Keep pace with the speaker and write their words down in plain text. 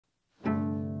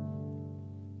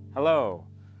Hello,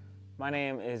 my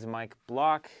name is Mike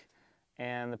Block,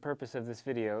 and the purpose of this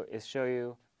video is show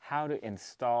you how to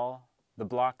install the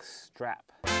block strap.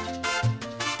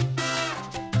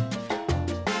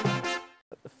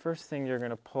 The first thing you're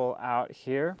going to pull out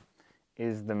here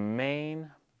is the main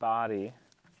body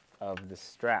of the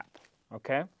strap,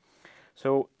 okay?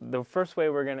 So the first way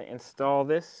we're going to install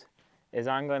this is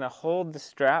I'm going to hold the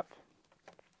strap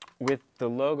with the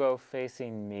logo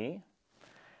facing me,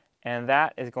 and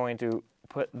that is going to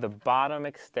put the bottom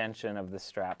extension of the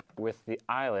strap with the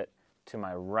eyelet to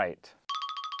my right.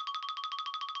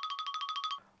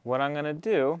 What I'm going to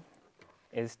do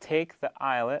is take the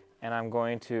eyelet and I'm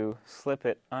going to slip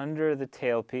it under the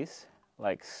tailpiece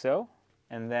like so,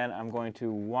 and then I'm going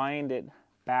to wind it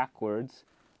backwards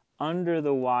under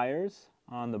the wires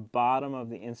on the bottom of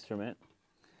the instrument,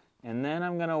 and then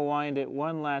I'm going to wind it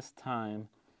one last time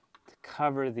to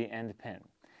cover the end pin.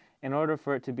 In order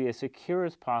for it to be as secure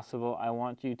as possible, I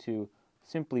want you to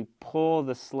simply pull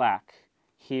the slack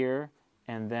here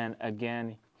and then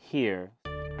again here.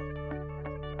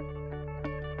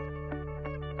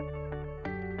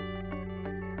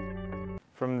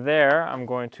 From there, I'm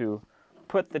going to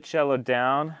put the cello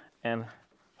down and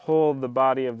hold the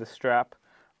body of the strap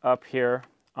up here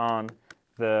on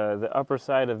the upper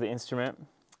side of the instrument.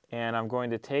 And I'm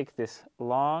going to take this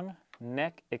long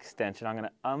neck extension, I'm going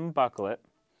to unbuckle it,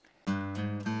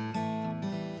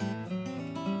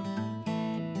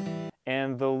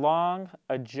 and the long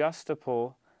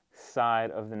adjustable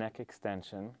side of the neck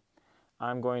extension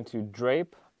I'm going to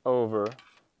drape over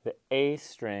the A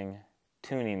string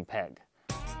tuning peg.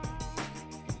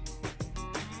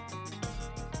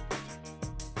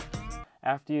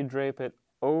 After you drape it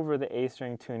over the A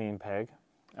string tuning peg,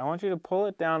 I want you to pull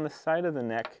it down the side of the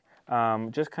neck,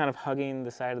 just kind of hugging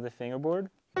the side of the fingerboard.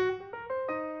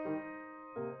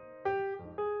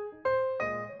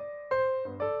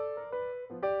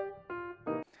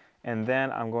 And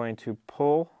then I'm going to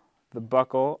pull the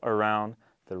buckle around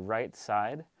the right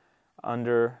side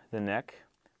under the neck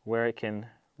where it can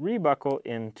rebuckle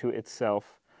into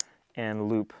itself and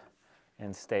loop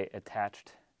and stay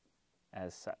attached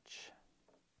as such.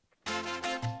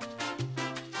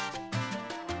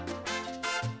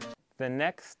 The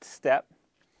next step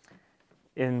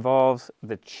involves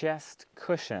the chest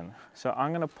cushion. So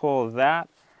I'm going to pull that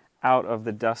out of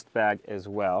the dust bag as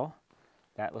well.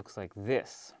 That looks like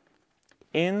this.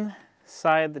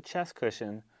 Inside the chest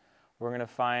cushion, we're going to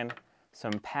find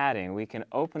some padding. We can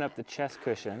open up the chest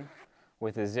cushion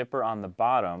with a zipper on the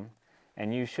bottom,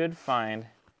 and you should find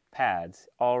pads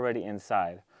already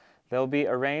inside. They'll be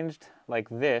arranged like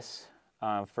this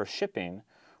for shipping,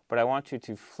 but I want you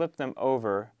to flip them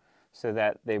over so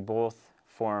that they both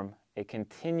form a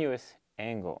continuous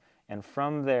angle. And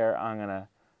from there, I'm going to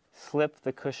slip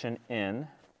the cushion in.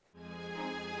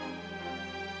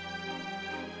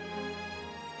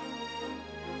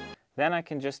 Then I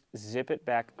can just zip it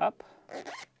back up.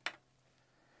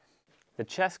 The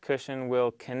chest cushion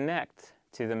will connect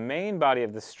to the main body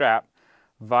of the strap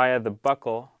via the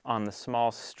buckle on the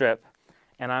small strip,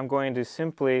 and I'm going to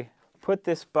simply put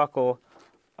this buckle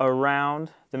around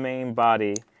the main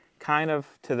body, kind of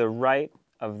to the right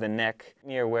of the neck,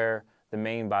 near where the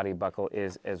main body buckle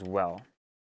is as well.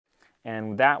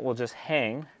 And that will just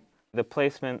hang. The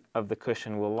placement of the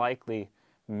cushion will likely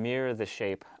mirror the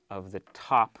shape of the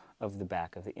top of the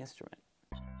back of the instrument.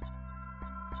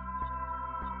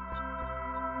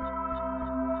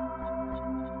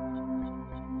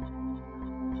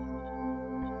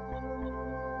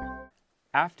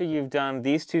 After you've done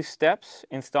these two steps,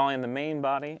 installing the main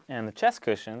body and the chest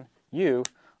cushion, you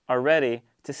are ready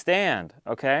to stand,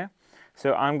 okay?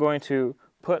 So I'm going to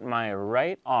put my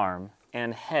right arm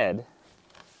and head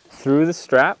through the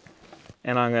strap,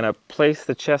 and I'm going to place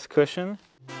the chest cushion